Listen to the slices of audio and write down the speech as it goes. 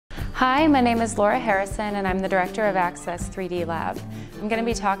Hi, my name is Laura Harrison and I'm the Director of Access 3D Lab. I'm going to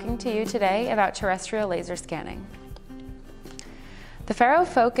be talking to you today about terrestrial laser scanning. The FARO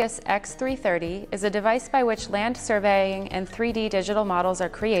Focus X330 is a device by which land surveying and 3D digital models are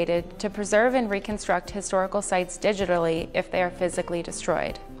created to preserve and reconstruct historical sites digitally if they are physically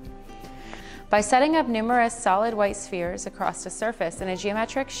destroyed. By setting up numerous solid white spheres across a surface in a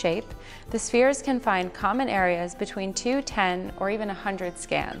geometric shape, the spheres can find common areas between 2, 10, or even 100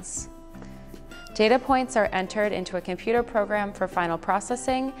 scans. Data points are entered into a computer program for final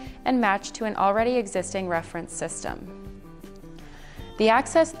processing and matched to an already existing reference system. The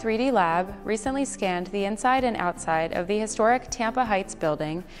Access 3D Lab recently scanned the inside and outside of the historic Tampa Heights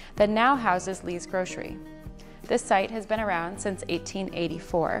building that now houses Lee's Grocery. This site has been around since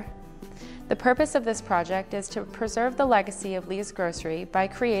 1884. The purpose of this project is to preserve the legacy of Lee's Grocery by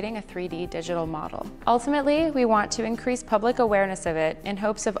creating a 3D digital model. Ultimately, we want to increase public awareness of it in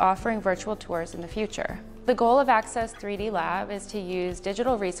hopes of offering virtual tours in the future. The goal of Access 3D Lab is to use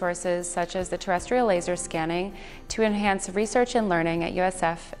digital resources such as the terrestrial laser scanning to enhance research and learning at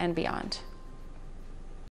USF and beyond.